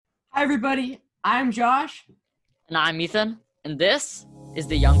Hi, everybody. I'm Josh. And I'm Ethan, and this is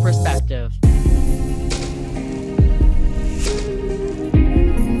The Young Perspective.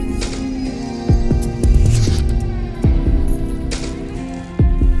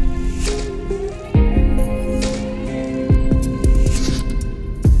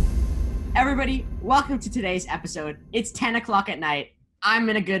 Everybody, welcome to today's episode. It's 10 o'clock at night. I'm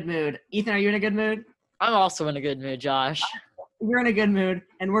in a good mood. Ethan, are you in a good mood? I'm also in a good mood, Josh. We're in a good mood,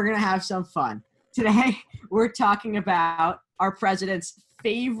 and we're going to have some fun. Today, we're talking about our president's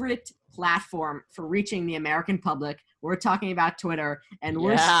favorite platform for reaching the American public. We're talking about Twitter, and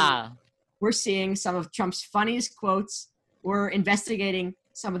we're seeing some of Trump's funniest quotes. We're investigating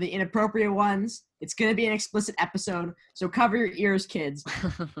some of the inappropriate ones. It's going to be an explicit episode, so cover your ears, kids.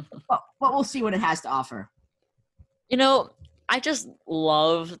 but we'll see what it has to offer. You know, I just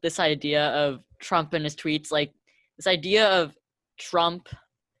love this idea of Trump and his tweets. Like, this idea of Trump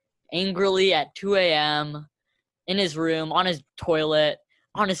angrily at 2 a.m. in his room, on his toilet,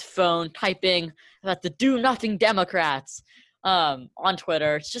 on his phone, typing about the do-nothing Democrats on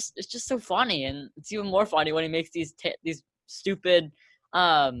Twitter. It's just so funny, and it's even more funny when he makes these stupid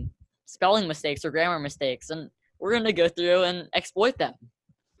spelling mistakes or grammar mistakes, and we're going to go through and exploit them.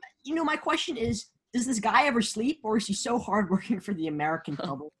 You know, my question is, does this guy ever sleep, or is he so hardworking for the American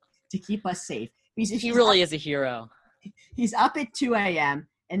public to keep us safe? He really is a hero. He's up at 2 a.m.,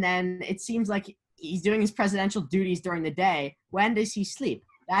 and then it seems like he's doing his presidential duties during the day. When does he sleep?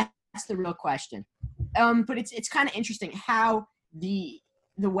 That's the real question. But it's kind of interesting how the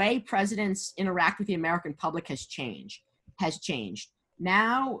way presidents interact with the American public has changed.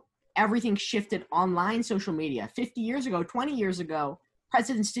 Now everything shifted online, social media. 50 years ago, 20 years ago,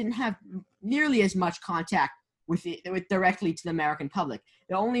 presidents didn't have nearly as much contact with directly to the American public.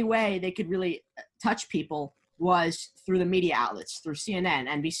 The only way they could really touch people was through the media outlets, through CNN,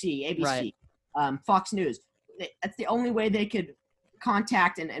 NBC, ABC, right. Fox News. That's the only way they could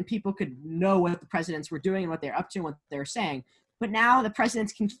contact and people could know what the presidents were doing and what they're up to and what they're saying. But now the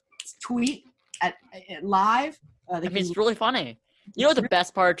presidents can tweet at live. It's really funny. You know what the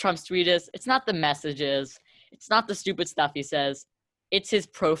best part of Trump's tweet is? It's not the messages. It's not the stupid stuff he says. It's his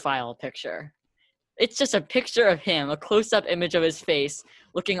profile picture. It's just a picture of him, a close-up image of his face,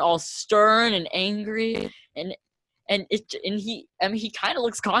 looking all stern and angry, and he kind of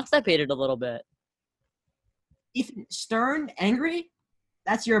looks constipated a little bit. Ethan, stern, angry?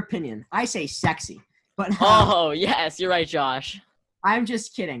 That's your opinion. I say sexy. But oh, yes, you're right, Josh. I'm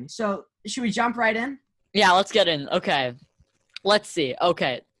just kidding. So, should we jump right in? Yeah, let's get in. Okay. Let's see.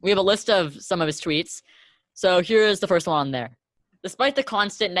 Okay. We have a list of some of his tweets. So, here's the first one on there. Despite the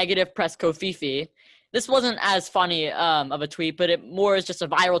constant negative press covfefe, this wasn't as funny of a tweet, but it more is just a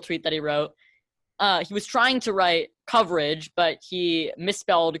viral tweet that he wrote. He was trying to write coverage, but he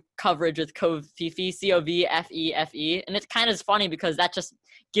misspelled coverage with covfefe, C-O-V-F-E-F-E. And it's kind of funny because that just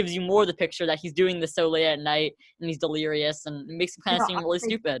gives you more the picture that he's doing this so late at night and he's delirious, and it makes him kind of seem really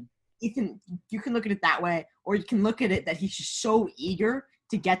stupid. Ethan, you can look at it that way, or you can look at it that he's just so eager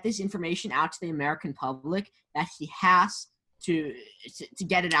to get this information out to the American public that he has to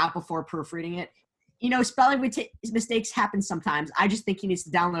get it out before proofreading it. You know, spelling mistakes happen sometimes. I just think he needs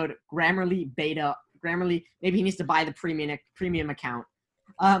to download Grammarly beta. Maybe he needs to buy the premium account.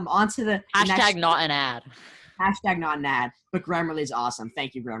 Onto the hashtag not an ad. Hashtag not an ad. But Grammarly is awesome.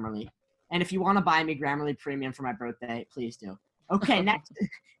 Thank you, Grammarly. And if you want to buy me Grammarly Premium for my birthday, please do. Okay,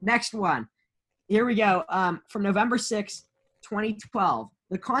 next one. Here we go. From November 6, 2012,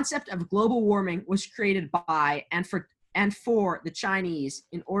 the concept of global warming was created by and for the Chinese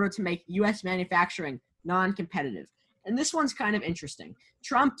in order to make U.S. manufacturing non-competitive. And this one's kind of interesting.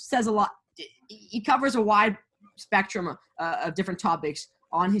 Trump says a lot. He covers a wide spectrum of different topics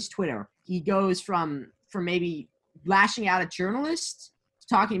on his Twitter. He goes from maybe lashing out at journalists to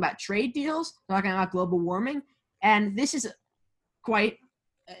talking about trade deals, talking about global warming. And this is quite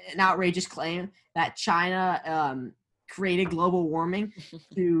an outrageous claim that China created global warming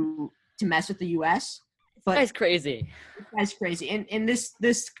to mess with the U.S. But that's crazy. That's crazy. And in this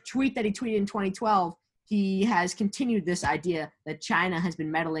tweet that he tweeted in 2012, he has continued this idea that China has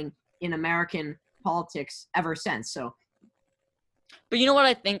been meddling in American politics ever since. So, but you know what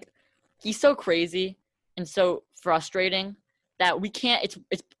I think? He's so crazy and so frustrating that we can't.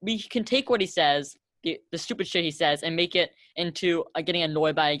 We can take what he says, the stupid shit he says, and make it into getting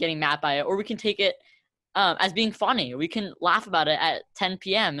annoyed by it, getting mad by it, or we can take it as being funny. We can laugh about it at 10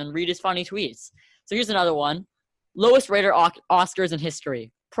 p.m. and read his funny tweets. So here's another one. Lowest rated Oscars in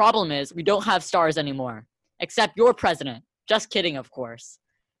history. Problem is, we don't have stars anymore. Except your president. Just kidding, of course.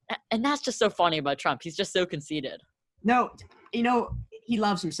 And that's just so funny about Trump. He's just so conceited. No, you know, he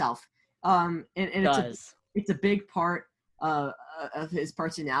loves himself. And it's a big part of his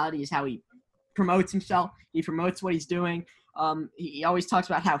personality is how he promotes himself. He promotes what he's doing. He always talks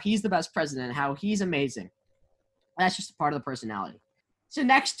about how he's the best president, how he's amazing. That's just a part of the personality. So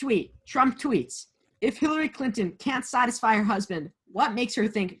next tweet, Trump tweets, if Hillary Clinton can't satisfy her husband, what makes her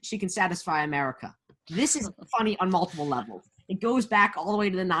think she can satisfy America? This is funny on multiple levels. It goes back all the way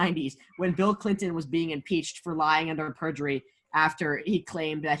to the 90s when Bill Clinton was being impeached for lying under perjury after he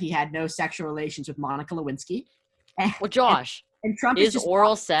claimed that he had no sexual relations with Monica Lewinsky. Well, Josh, and Trump is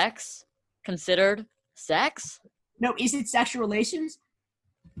oral sex considered sex? No, is it sexual relations?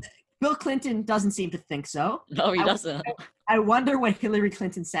 Bill Clinton doesn't seem to think so. No, he doesn't. I wonder what Hillary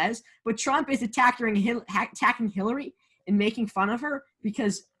Clinton says. But Trump is attacking Hillary and making fun of her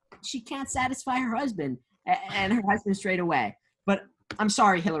because she can't satisfy her husband and her husband straight away. But I'm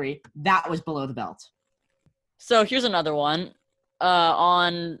sorry, Hillary, that was below the belt. So here's another one.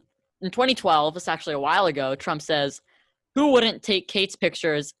 In 2012, it's actually a while ago, Trump says, who wouldn't take Kate's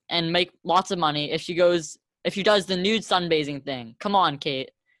pictures and make lots of money if she does the nude sunbathing thing? Come on, Kate.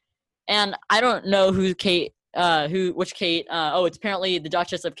 And I don't know which Kate. It's apparently the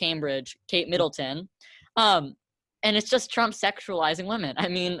Duchess of Cambridge, Kate Middleton. And it's just Trump sexualizing women. I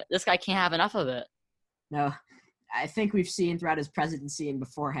mean, this guy can't have enough of it. No, I think we've seen throughout his presidency and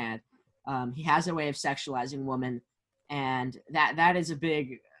beforehand, he has a way of sexualizing women, and that is a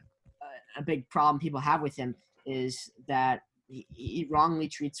big problem people have with him, is that he wrongly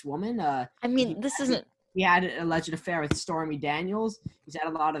treats women. He had an alleged affair with Stormy Daniels. He's had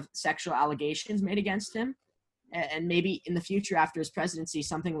a lot of sexual allegations made against him, and maybe in the future after his presidency,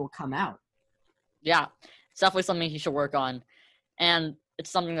 something will come out. Yeah, it's definitely something he should work on, and it's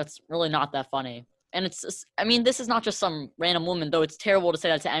something that's really not that funny. And this is not just some random woman, though it's terrible to say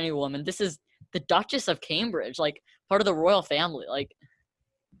that to any woman. This is the Duchess of Cambridge, like part of the royal family. Like,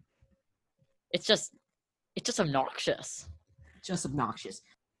 it's just obnoxious. Just obnoxious.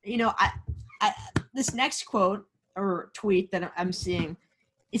 You know, I this next quote or tweet that I'm seeing,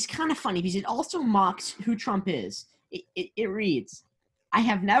 it's kind of funny because it also mocks who Trump is. It reads, I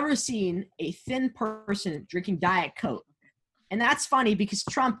have never seen a thin person drinking Diet Coke. And that's funny because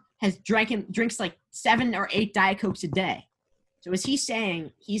Trump drinks like 7 or 8 Diet Cokes a day. So is he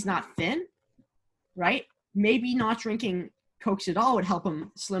saying he's not thin? Right? Maybe not drinking Cokes at all would help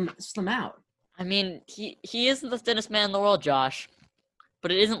him slim out. I mean, he isn't the thinnest man in the world, Josh.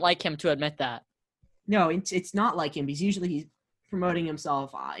 But it isn't like him to admit that. No, it's not like him. He's promoting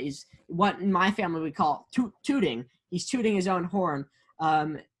himself. He's what in my family we call tooting. He's tooting his own horn.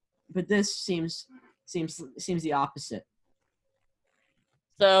 But this seems the opposite.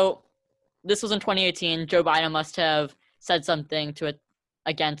 So this was in 2018. Joe Biden must have said something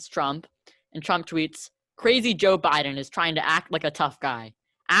against Trump. And Trump tweets, crazy Joe Biden is trying to act like a tough guy.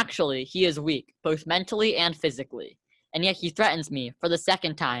 Actually, he is weak, both mentally and physically. And yet he threatens me for the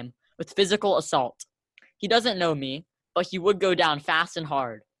second time with physical assault. He doesn't know me, but he would go down fast and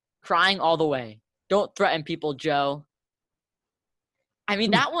hard, crying all the way. Don't threaten people, Joe. I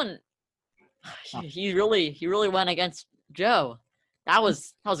mean, that one, he really went against Joe. That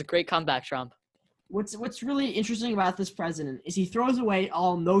was a great comeback, Trump. What's really interesting about this president is he throws away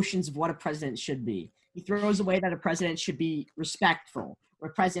all notions of what a president should be. He throws away that a president should be respectful,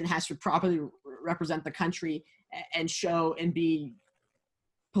 where a president has to properly represent the country and show and be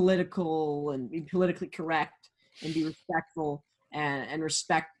political and be politically correct and be respectful and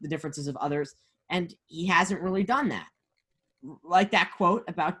respect the differences of others. And he hasn't really done that. Like that quote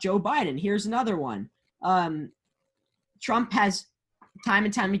about Joe Biden. Here's another one. Trump has time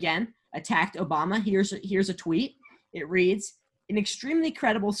and time again attacked Obama. Here's a tweet. It reads, an extremely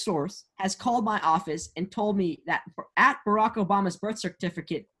credible source has called my office and told me that Barack Obama's birth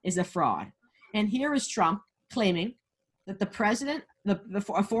certificate is a fraud. And here is Trump claiming that the president,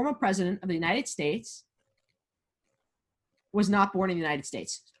 a former president of the United States, was not born in the United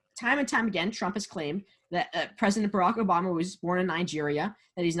States. Time and time again, Trump has claimed that President Barack Obama was born in Nigeria,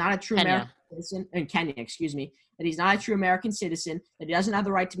 that he's not a true American citizen, in Kenya, that he's not a true American citizen, that he doesn't have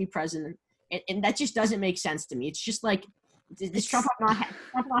the right to be president. And that just doesn't make sense to me. It's just like, does Trump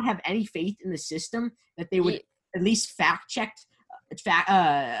not have any faith in the system that they would at least vet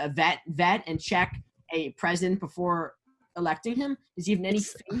and check a president before electing him? Is he even any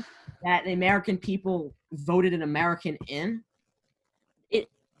faith that the American people voted an American in?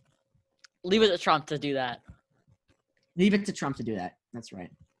 Leave it to Trump to do that. Leave it to Trump to do that. That's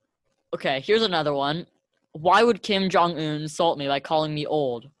right. Okay, here's another one. Why would Kim Jong-un insult me by calling me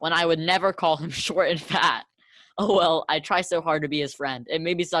old when I would never call him short and fat? Oh, well, I try so hard to be his friend, and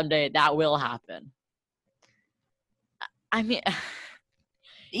maybe someday that will happen. I mean,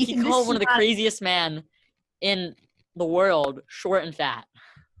 He Ethan, called one of the craziest men in the world short and fat.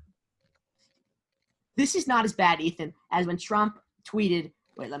 This is not as bad, Ethan, as when Trump tweeted.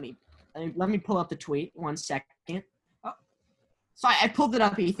 Wait, let me pull up the tweet. 1 second. Oh, sorry, I pulled it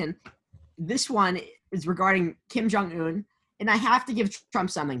up, Ethan. This one is regarding Kim Jong-un, and I have to give Trump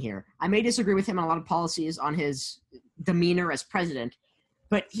something here. I may disagree with him on a lot of policies on his demeanor as president,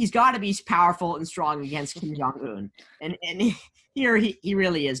 but he's got to be powerful and strong against Kim Jong-un, and here he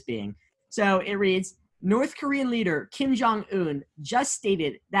really is being. So it reads: North Korean leader Kim Jong-un just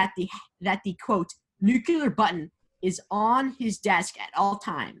stated that the quote nuclear button is on his desk at all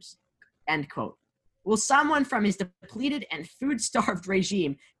times, end quote. Will someone from his depleted and food-starved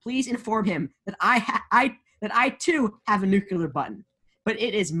regime please inform him that I too have a nuclear button, but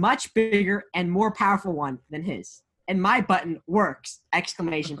it is much bigger and more powerful one than his, and my button works!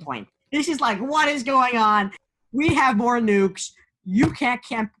 Exclamation point. This is like, what is going on? We have more nukes. You can't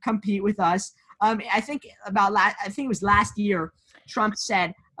compete with us. I think it was last year. Trump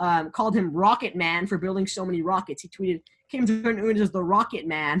said, called him Rocket Man for building so many rockets. He tweeted, Kim Jong-un is the Rocket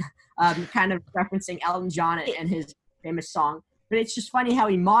Man, kind of referencing Elton John and his famous song. But it's just funny how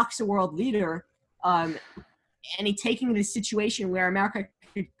he mocks a world leader, and he taking this situation where America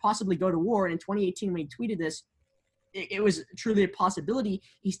could possibly go to war. And in 2018, when he tweeted this, it was truly a possibility.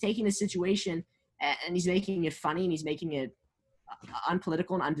 He's taking the situation and he's making it funny, and he's making it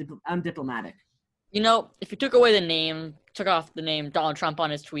unpolitical and undiplomatic. You know, if you took away took off the name Donald Trump on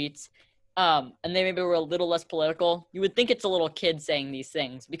his tweets, and they maybe were a little less political, you would think it's a little kid saying these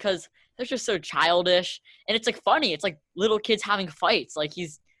things because they're just so childish, and it's like funny. It's like little kids having fights. Like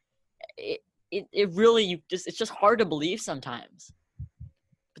it's just hard to believe sometimes.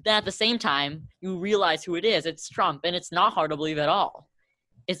 But then at the same time, you realize who it is. It's Trump, and it's not hard to believe at all.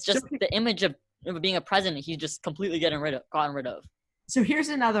 It's just the image of being a president he's just completely gotten rid of. So here's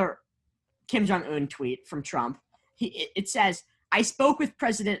another Kim Jong-un tweet from Trump. It says, I spoke with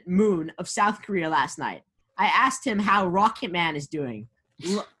President Moon of South Korea last night. I asked him how Rocket Man is doing.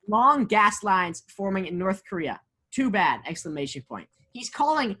 Long gas lines forming in North Korea. Too bad! Exclamation point. He's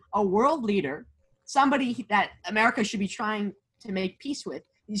calling a world leader, somebody that America should be trying to make peace with.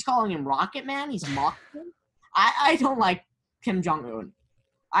 He's calling him Rocket Man. He's mocking him. I don't like Kim Jong-un.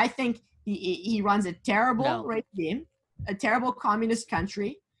 I think he runs a terrible regime, a terrible communist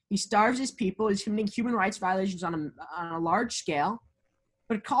country. He starves his people. He's committing human rights violations on a large scale.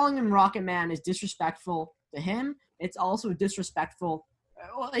 But calling him Rocket Man is disrespectful to him. It's also disrespectful.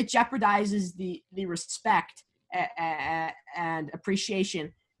 Well, it jeopardizes the respect and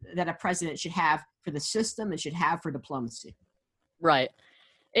appreciation that a president should have for the system and should have for diplomacy. Right.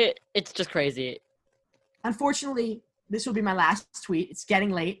 It's just crazy. Unfortunately, this will be my last tweet. It's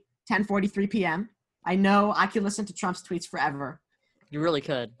getting late, 10:43 p.m. I know I could listen to Trump's tweets forever. You really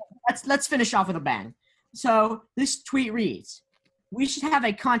could. Let's finish off with a bang. So this tweet reads, we should have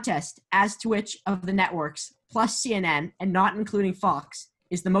a contest as to which of the networks, plus CNN and not including Fox,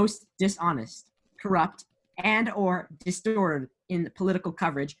 is the most dishonest, corrupt, and or distorted in the political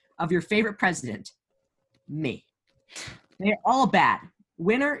coverage of your favorite president, me. They're all bad.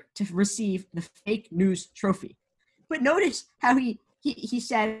 Winner to receive the fake news trophy. But notice how he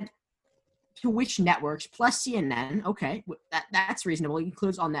said to which networks, plus CNN, okay, that's reasonable. It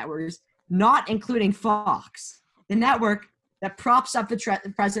includes all networks, not including Fox, the network that props up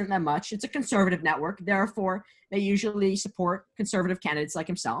the president that much. It's a conservative network. Therefore, they usually support conservative candidates like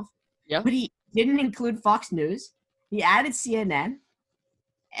himself. Yep. But he didn't include Fox News. He added CNN.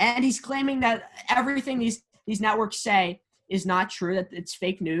 And he's claiming that everything these networks say is not true, that it's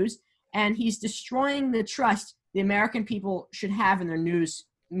fake news. And he's destroying the trust the American people should have in their news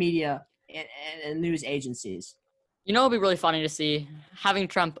media and news agencies. You know, it would be really funny to see having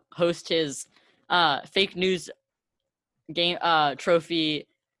Trump host his fake news game trophy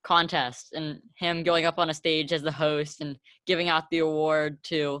contest and him going up on a stage as the host and giving out the award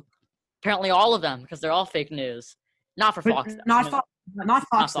to apparently all of them because they're all fake news. Not for Fox. Not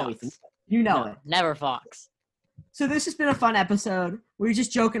Fox, though, Ethan. You know it. Never Fox. So this has been a fun episode. We were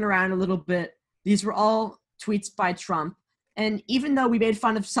just joking around a little bit. These were all tweets by Trump. And even though we made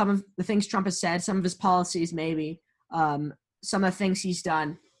fun of some of the things Trump has said, some of his policies maybe, some of the things he's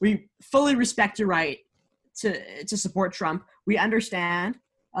done, we fully respect your right to support Trump. We understand,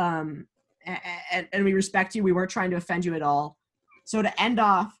 and we respect you. We weren't trying to offend you at all. So to end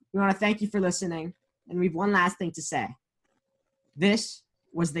off, we want to thank you for listening. And we have one last thing to say. This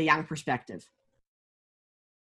was The Young Perspective.